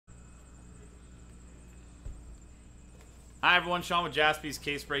Hi everyone, Sean with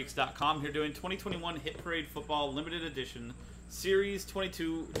JaspysCaseBreaks.com here doing 2021 Hit Parade Football Limited Edition Series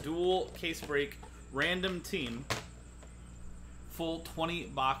 22 Dual Case Break Random Team Full 20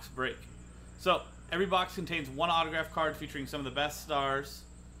 box break. So every box contains one autograph card featuring some of the best stars.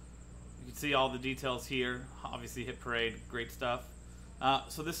 You can see all the details here. Obviously Hit Parade, great stuff.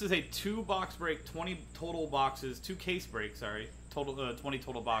 So this is a 2-box break, 20 total boxes, 2 case breaks, sorry, total 20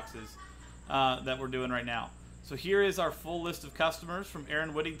 total boxes that we're doing right now. So here is our full list of customers from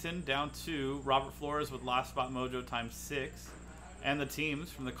Aaron Whittington down to Robert Flores with Last Spot Mojo ×6, and the teams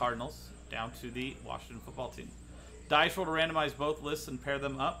from the Cardinals down to the Washington football team. Dice roll to randomize both lists and pair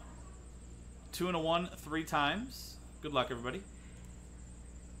them up. 2 and a 1 3 times. Good luck, everybody.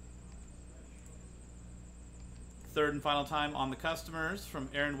 Third and final time on the customers from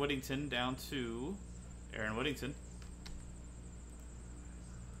Aaron Whittington down to Aaron Whittington.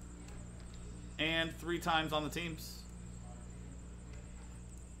 And 3 times on the teams.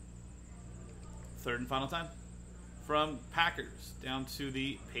 Third and final time. From Packers down to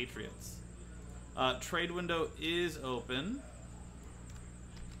the Patriots. Trade window is open.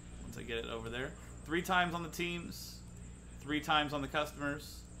 Once I get it over there. 3 times on the teams. 3 times on the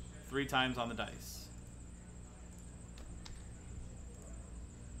customers. 3 times on the dice.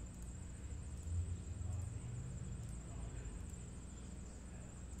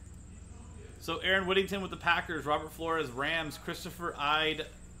 So Aaron Whittington with the Packers, Robert Flores, Rams, Christopher Ide,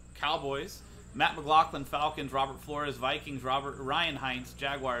 Cowboys, Matt McLaughlin, Falcons, Robert Flores, Vikings, Ryan Heinz,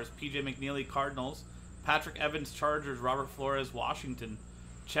 Jaguars, PJ McNeely, Cardinals, Patrick Evans, Chargers, Robert Flores, Washington,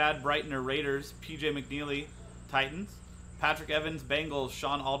 Chad Breitner, Raiders, PJ McNeely, Titans, Patrick Evans, Bengals,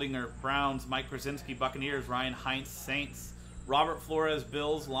 Sean Aldinger, Browns, Mike Krasinski, Buccaneers, Ryan Heinz, Saints, Robert Flores,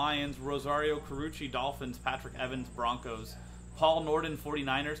 Bills, Lions, Rosario Carucci, Dolphins, Patrick Evans, Broncos, Paul Norden,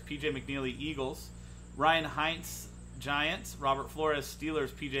 49ers, PJ McNeely, Eagles, Ryan Heinz, Giants, Robert Flores, Steelers,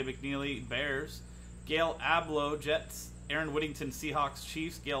 PJ McNeely, Bears, Gail Abloh, Jets, Aaron Whittington, Seahawks,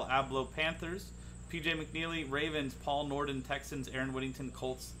 Chiefs, Gail Abloh, Panthers, PJ McNeely, Ravens, Paul Norden, Texans, Aaron Whittington,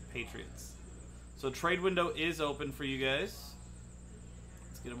 Colts, Patriots. So trade window is open for you guys.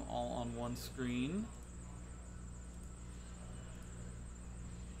 Let's get them all on one screen.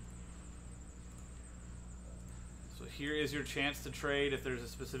 So here is your chance to trade if there's a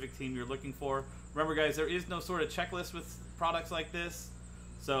specific team you're looking for. Remember, guys, there is no sort of checklist with products like this,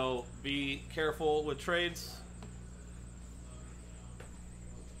 so be careful with trades.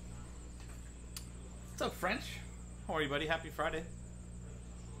 What's up, French? How are you, buddy? Happy Friday.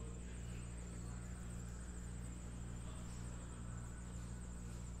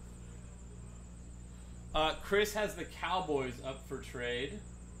 Chris has the Cowboys up for trade.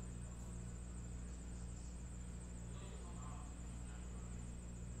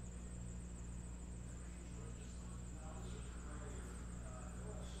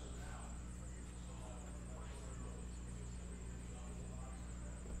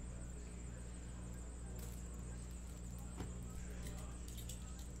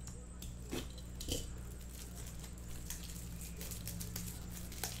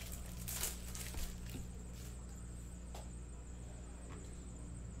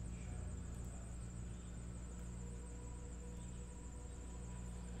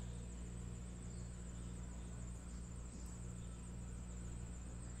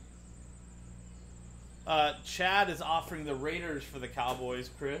 Chad is offering the Raiders for the Cowboys,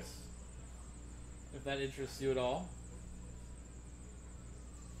 Chris, if that interests you at all.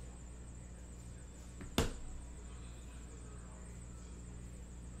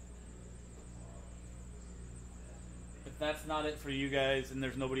 If that's not it for you guys and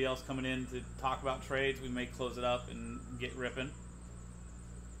there's nobody else coming in to talk about trades, we may close it up and get ripping.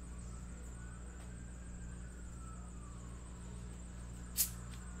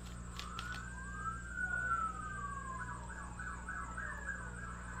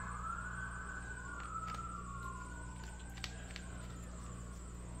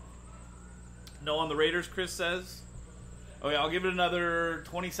 No on the Raiders, Chris says. Okay, I'll give it another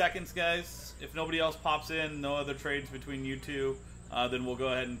 20 seconds, guys. If nobody else pops in, no other trades between you two, then we'll go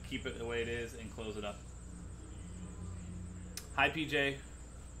ahead and keep it the way it is and close it up. Hi, PJ.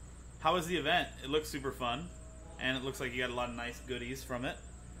 How was the event? It looks super fun, and it looks like you got a lot of nice goodies from it.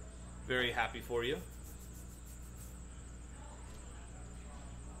 Very happy for you.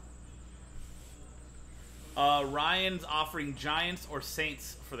 Ryan's offering Giants or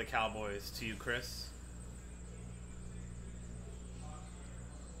Saints for the Cowboys to you, Chris.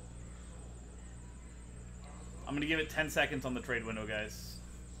 I'm going to give it 10 seconds on the trade window, guys.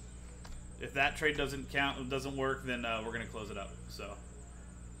 If that trade doesn't count, doesn't work, then we're going to close it up. So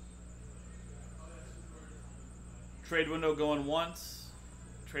Trade window going once.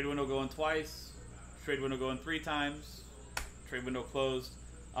 Trade window going twice. Trade window going 3 times. Trade window closed.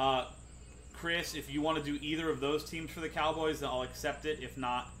 Chris, if you want to do either of those teams for the Cowboys, then I'll accept it. If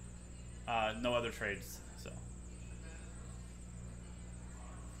not, no other trades. So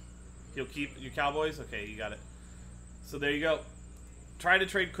you'll keep your Cowboys? Okay, you got it. So there you go. Try to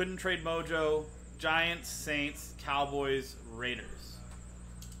trade, couldn't trade Mojo. Giants, Saints, Cowboys, Raiders.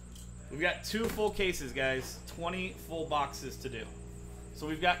 We've got 2 full cases, guys. 20 full boxes to do. So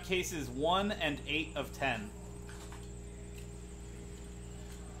we've got cases 1 and 8 of 10.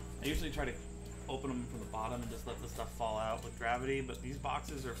 I usually try to open them from the bottom and just let the stuff fall out with gravity, but these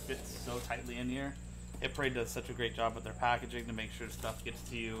boxes are fit so tightly in here. Parade does such a great job with their packaging to make sure stuff gets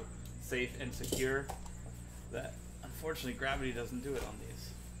to you safe and secure that unfortunately gravity doesn't do it on these.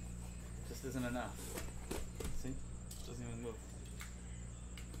 It just isn't enough. See? It doesn't even move.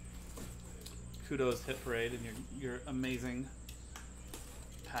 Kudos Hit Parade and your amazing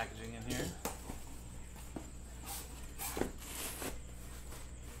packaging in here.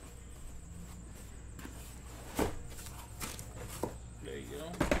 There you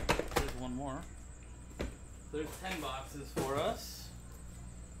go. There's one more. There's 10 boxes for us.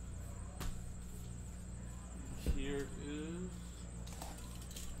 Here is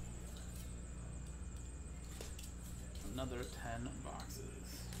another 10 boxes.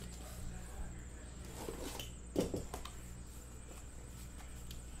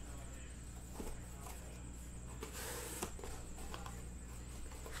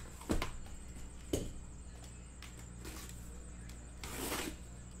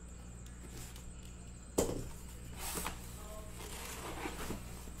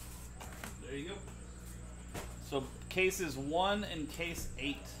 There you go. So cases 1 and case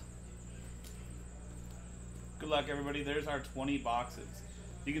 8. Good luck, everybody. There's our 20 boxes.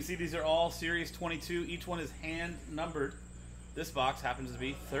 You can see these are all Series 22. Each one is hand numbered. This box happens to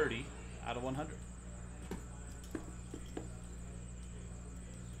be 30 out of 100.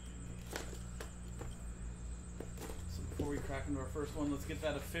 So before we crack into our first one, let's get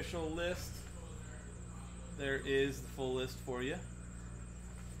that official list. There is the full list for you.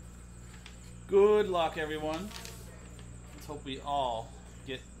 Good luck, everyone. Let's hope we all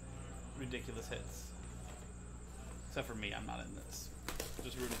get ridiculous hits. Except for me, I'm not in this.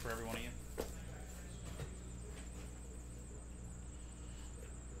 Just rooting for every one of you.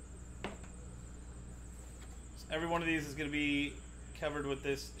 So every one of these is going to be covered with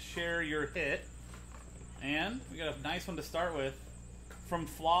this Share Your Hit. And we got a nice one to start with. From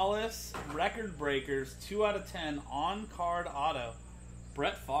Flawless Record Breakers, 2 out of 10 on-card auto.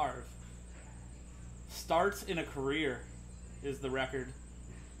 Brett Favre. Starts in a career is the record.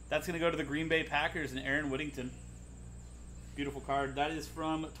 That's going to go to the Green Bay Packers and Aaron Whittington. Beautiful card. That is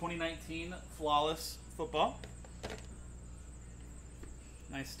from 2019 Flawless Football.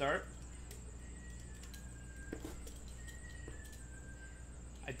 Nice start.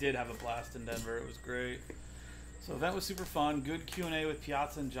 I did have a blast in Denver. It was great. So that was super fun. Good Q&A with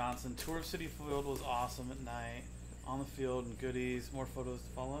Piazza and Johnson. Tour of Citi Field was awesome at night. On the field and goodies. More photos to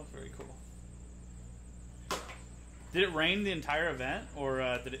follow. Very cool. Did it rain the entire event, or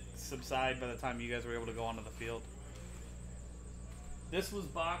did it subside by the time you guys were able to go onto the field? This was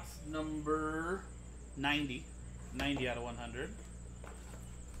box number 90. 90 out of 100.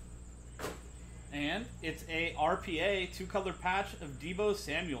 And it's a RPA 2-color patch of Deebo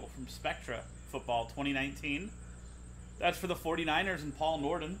Samuel from Spectra Football 2019. That's for the 49ers and Paul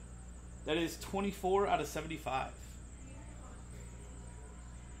Norden. That is 24 out of 75.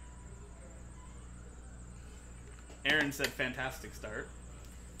 Aaron said fantastic start.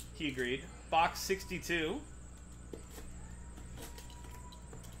 He agreed. Box 62.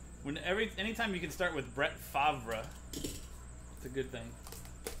 Anytime you can start with Brett Favre, it's a good thing.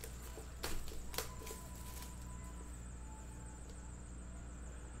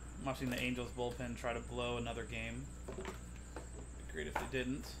 I'm watching the Angels bullpen try to blow another game. It'd be great if they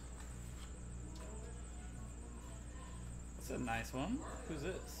didn't. That's a nice one. Who's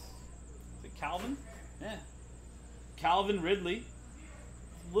this? Is it Calvin? Yeah. Calvin Ridley.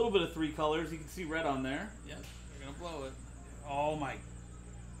 A little bit of 3 colors. You can see red on there. Yes, they're going to blow it. Oh my.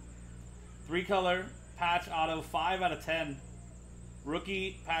 3-color patch auto, 5 out of 10.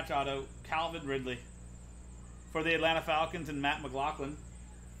 Rookie patch auto, Calvin Ridley. For the Atlanta Falcons and Matt McLaughlin.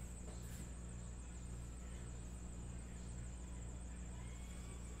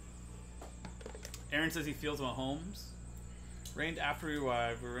 Aaron says he feels Mahomes. Rained after we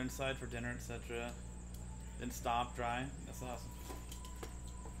arrived. We were inside for dinner, etc. Then stopped dry. That's awesome.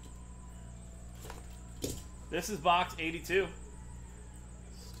 This is box 82.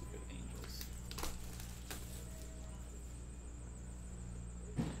 Stupid Angels.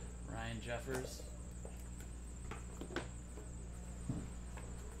 Jeffers.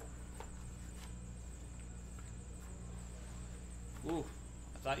 Ooh,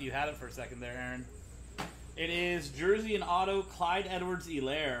 I thought you had it for a second there, Aaron. It is jersey and auto Clyde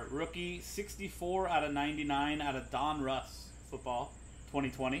Edwards-Helaire, rookie 64 out of 99 out of Don Russ football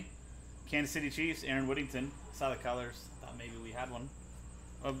 2020. Kansas City Chiefs, Aaron Whittington. Saw the colors. Thought maybe we had one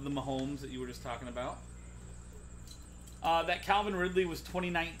of the Mahomes that you were just talking about. That Calvin Ridley was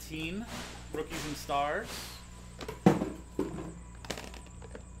 2019 rookies and stars.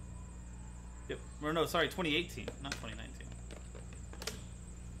 Yep. Or no, sorry, 2018, not 2019.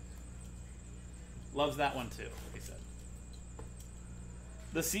 Loves that one too, he said.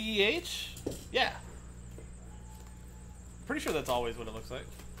 The CEH? Yeah. Pretty sure that's always what it looks like.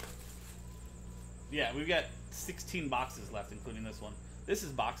 Yeah, we've got 16 boxes left, including this one. This is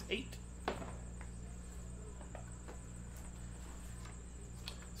box 8.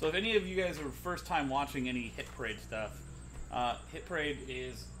 So if any of you guys are first time watching any Hit Parade stuff, Hit Parade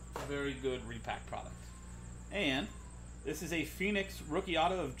is a very good repack product. And this is a Phoenix rookie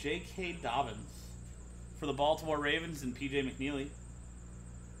auto of J.K. Dobbins for the Baltimore Ravens and P.J. McNeely.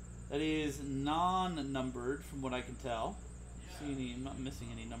 That is non-numbered from what I can tell. I'm not missing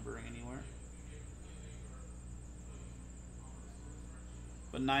any numbering anywhere.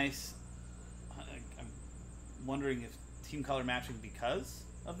 But nice. I'm wondering if team color matching because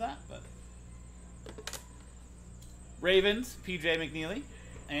of that, but Ravens, P.J. McNeely,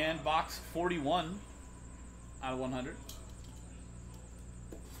 and box 41 out of 100.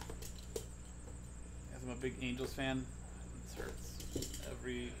 As I'm a big Angels fan, this hurts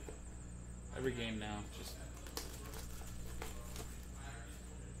every game now. Just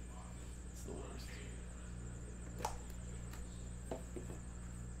it's the worst.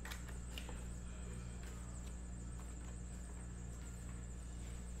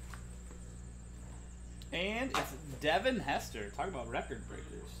 And it's Devin Hester. Talk about record breakers.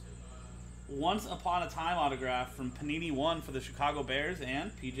 Once Upon a Time autograph from Panini 1 for the Chicago Bears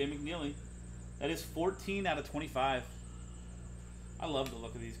and P.J. McNeely. That is 14 out of 25. I love the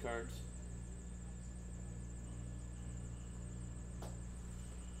look of these cards.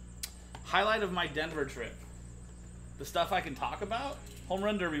 Highlight of my Denver trip. The stuff I can talk about. Home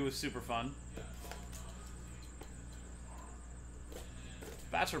Run Derby was super fun.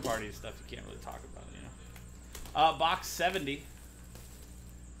 Bachelor party is stuff you can't really talk about, you know. Box 70.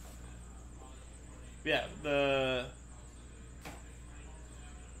 Yeah, the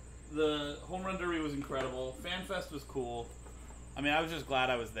Home Run Derby was incredible. FanFest was cool. I mean, I was just glad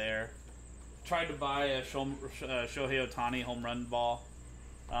I was there. Tried to buy a Shohei Ohtani home run ball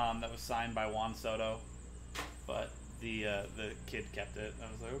that was signed by Juan Soto, but the kid kept it.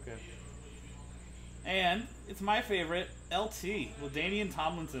 I was like, okay. And it's my favorite, LT, LaDainian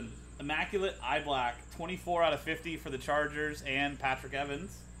Tomlinson. Immaculate Eye Black, 24 out of 50 for the Chargers and Patrick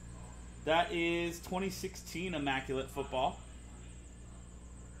Evans. That is 2016 Immaculate Football.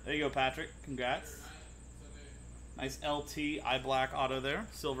 There you go, Patrick. Congrats. Nice LT Eye Black auto there.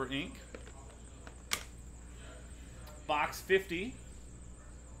 Silver ink. Box 50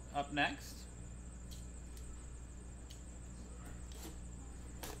 up next.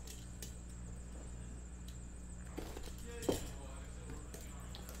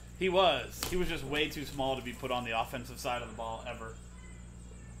 He was just way too small to be put on the offensive side of the ball ever.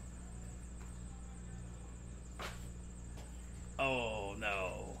 Oh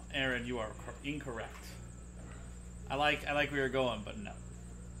no, Aaron, you are incorrect. I like where you're going, but no.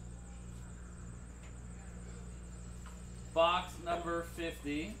 Box number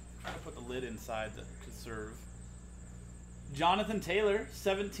 50. Trying to put the lid inside to serve. Jonathan Taylor,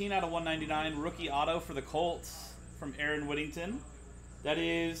 17 out of 199, rookie auto for the Colts from Aaron Whittington. That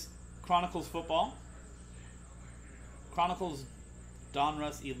is Chronicles Football. Chronicles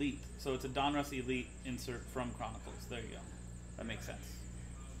Donruss Elite. So it's a Donruss Elite insert from Chronicles. There you go. That makes sense.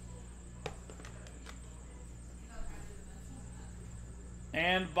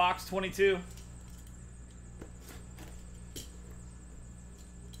 And box 22.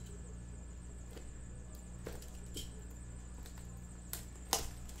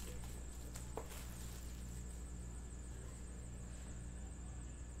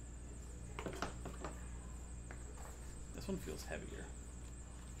 This one feels heavier.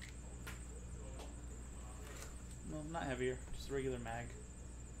 No, not heavier. Just a regular mag.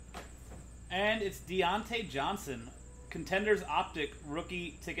 And it's Deontay Johnson, Contenders Optic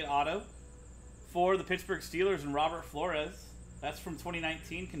rookie ticket auto for the Pittsburgh Steelers and Robert Flores. That's from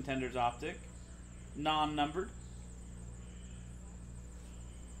 2019 Contenders Optic. Non-numbered.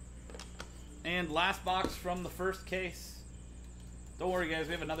 And last box from the first case. Don't worry, guys.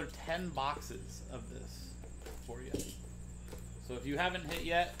 We have another 10 boxes of this for you. So if you haven't hit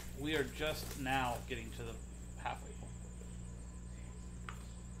yet, we are just now getting to the halfway point.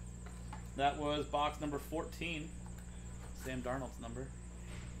 That was box number 14. Sam Darnold's number.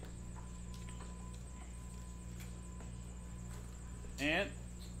 And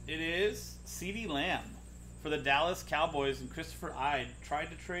it is CeeDee Lamb for the Dallas Cowboys, and Christopher Ide.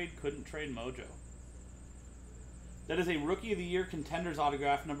 Tried to trade, couldn't trade mojo. That is a Rookie of the Year Contenders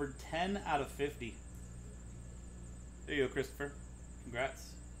autograph, number 10 out of 50. There you go, Christopher. Congrats.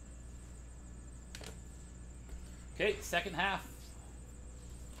 Okay, second half.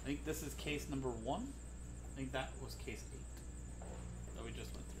 I think this is case number 1. I think that was case 8 that we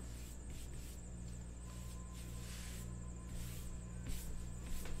just went through.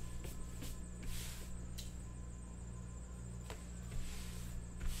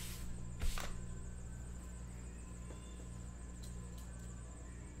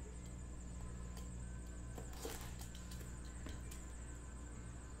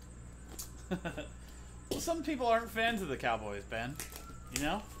 Well, some people aren't fans of the Cowboys, Ben. You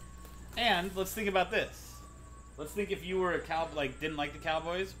know? And let's think about this. Let's think if you were a didn't like the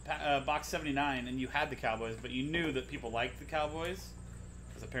Cowboys, box 79, and you had the Cowboys, but you knew that people liked the Cowboys,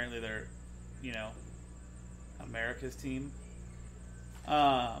 because apparently they're, you know, America's team.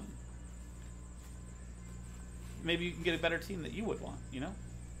 Maybe you can get a better team that you would want, you know?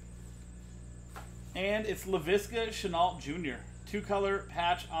 And it's Laviska Shenault Jr. 2-color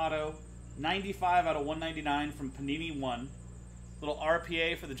patch auto. 95 out of 199 from Panini 1. Little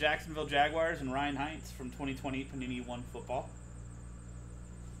RPA for the Jacksonville Jaguars and Ryan Heinz from 2020 Panini 1 football.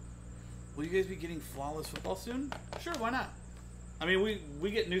 Will you guys be getting Flawless Football soon? Sure, why not? I mean,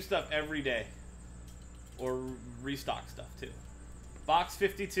 we get new stuff every day. Or restock stuff, too. Box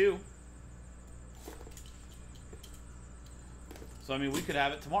 52. So, I mean, we could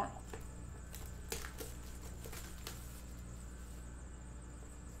have it tomorrow.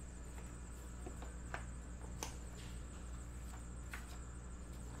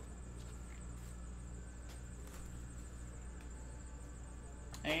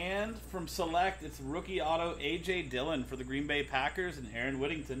 And from Select, it's rookie auto A.J. Dillon for the Green Bay Packers and Aaron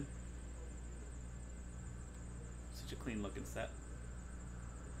Whittington. Such a clean looking set.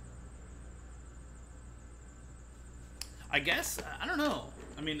 I guess, I don't know.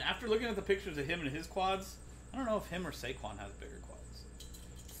 I mean, after looking at the pictures of him and his quads, I don't know if him or Saquon has bigger quads.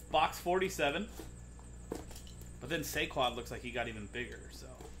 Box 47. But then Saquon looks like he got even bigger, so.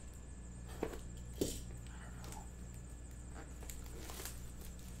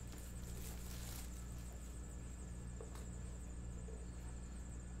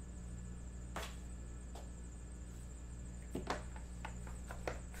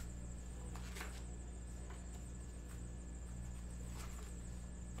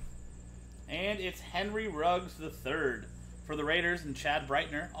 And it's Henry Ruggs III for the Raiders, and Chad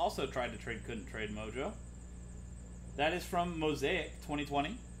Breitner also tried to trade, couldn't trade mojo. That is from Mosaic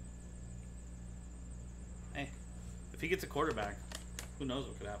 2020. Hey, if he gets a quarterback, who knows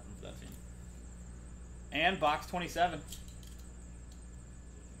what could happen for that team. And box 27.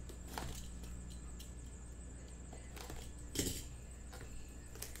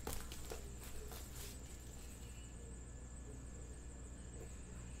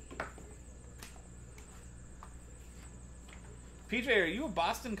 PJ, are you a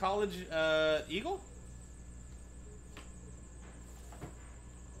Boston College Eagle?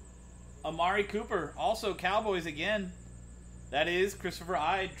 Amari Cooper, also Cowboys again. That is Christopher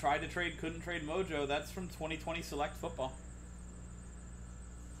Ide. Tried to trade, couldn't trade mojo. That's from 2020 Select Football.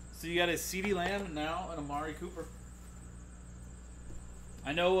 So you got a CeeDee Lamb and now an Amari Cooper.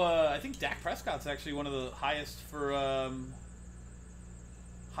 I know, I think Dak Prescott's actually one of the highest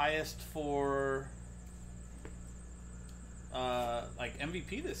for like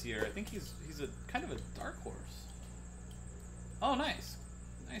MVP this year. I think he's a kind of a dark horse. Oh, nice.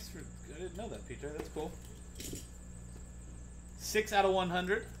 Nice for, I didn't know that, Peter. That's cool. 6 out of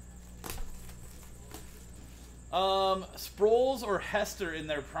 100. Sproles or Hester in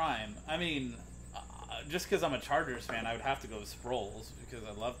their prime? I mean, just because I'm a Chargers fan, I would have to go with Sproles because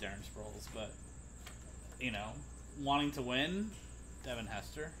I love Darren Sproles. But, you know, wanting to win, Devin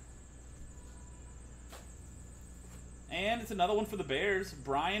Hester. And it's another one for the Bears.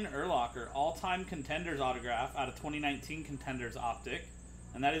 Brian Urlacher, all-time Contenders autograph out of 2019 Contenders Optic.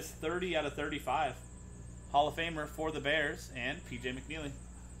 And that is 30 out of 35. Hall of Famer for the Bears and PJ McNeely.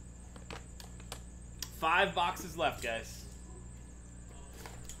 5 boxes left, guys.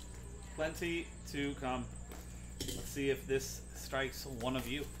 Plenty to come. Let's see if this strikes one of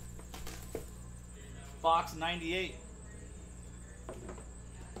you. Box 98.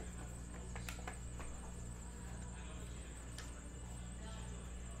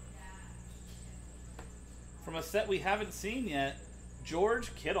 From a set we haven't seen yet,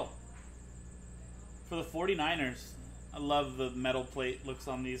 George Kittle for the 49ers. I love the metal plate looks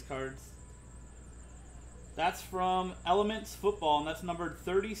on these cards. That's from Elements Football, and that's numbered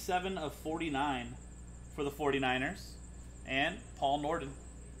 37 of 49 for the 49ers. And Paul Norden.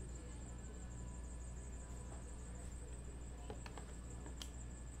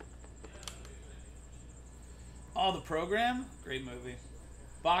 Oh, The Program? Great movie.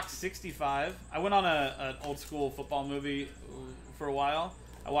 Box 65. I went on an old school football movie for a while.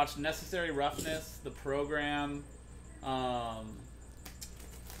 I watched Necessary Roughness, The Program,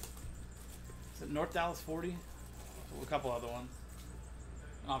 is it North Dallas 40? A couple other ones.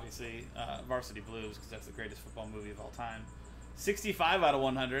 Obviously, Varsity Blues, because that's the greatest football movie of all time. 65 out of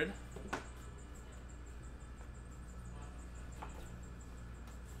 100.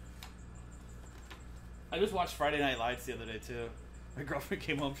 I just watched Friday Night Lights the other day, too. My girlfriend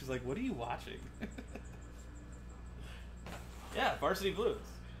came home, she's like, what are you watching? Yeah, Varsity Blues.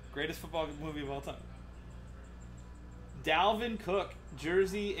 Greatest football movie of all time. Dalvin Cook,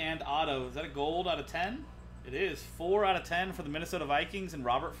 jersey and auto. Is that a gold out of 10? It is. 4 out of 10 for the Minnesota Vikings and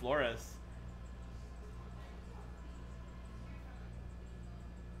Robert Flores.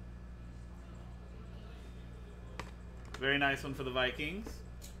 Very nice one for the Vikings.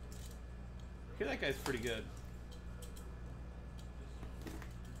 Okay, that guy's pretty good.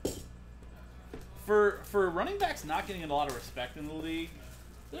 For running backs not getting a lot of respect in the league,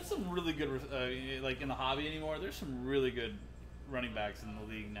 there's some really good, like in the hobby anymore, there's some really good running backs in the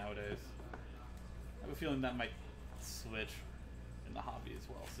league nowadays. I have a feeling that might switch in the hobby as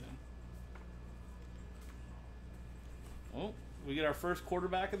well soon. Oh, we get our first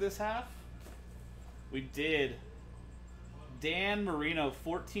quarterback of this half. We did. Dan Marino,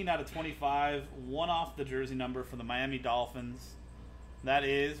 14 out of 25, one off the jersey number for the Miami Dolphins. That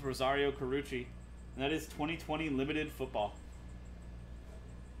is Rosario Carucci. And that is 2020 limited football.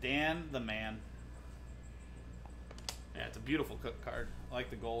 Dan the man. Yeah, it's a beautiful Cook card. I like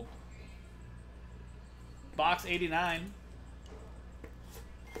the gold. Box 89.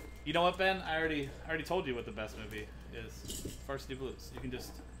 You know what, Ben? I already told you what the best movie is. Varsity Blues. You can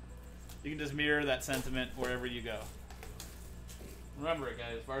just mirror that sentiment wherever you go. Remember it,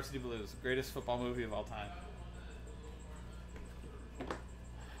 guys. Varsity Blues, greatest football movie of all time.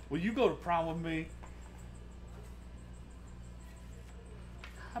 Will you go to prom with me?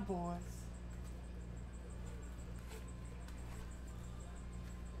 Hi, boys.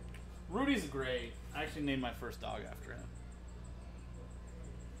 Rudy's great. I actually named my first dog after him.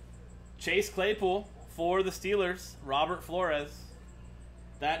 Chase Claypool for the Steelers. Robert Flores.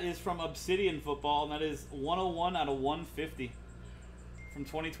 That is from Obsidian Football, and that is 101 out of 150 from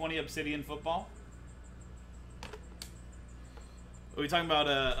 2020 Obsidian Football. Are we talking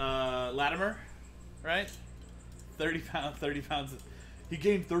about Latimer, right? 30 pounds. He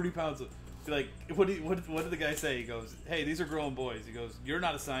gained 30 pounds. Like, what did the guy say? He goes, hey, these are grown boys. He goes, you're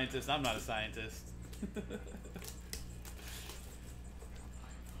not a scientist. I'm not a scientist.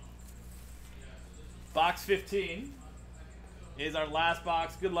 Box 15 is our last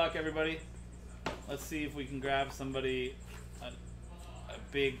box. Good luck, everybody. Let's see if we can grab somebody a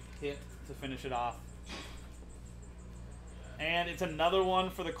big hit to finish it off. And it's another one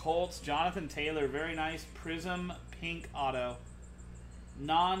for the Colts. Jonathan Taylor, very nice Prism pink auto.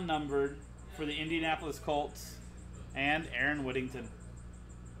 Non-numbered for the Indianapolis Colts. And Aaron Whittington.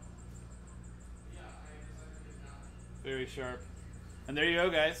 Very sharp. And there you go,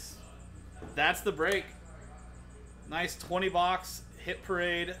 guys. That's the break. Nice 20-box Hit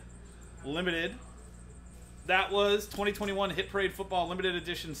Parade Limited. That was 2021 Hit Parade Football Limited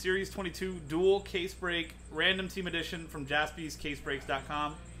Edition Series 22 Dual Case Break Random Team Edition from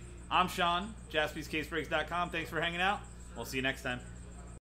JaspysCaseBreaks.com. I'm Sean, JaspysCaseBreaks.com. Thanks for hanging out. We'll see you next time.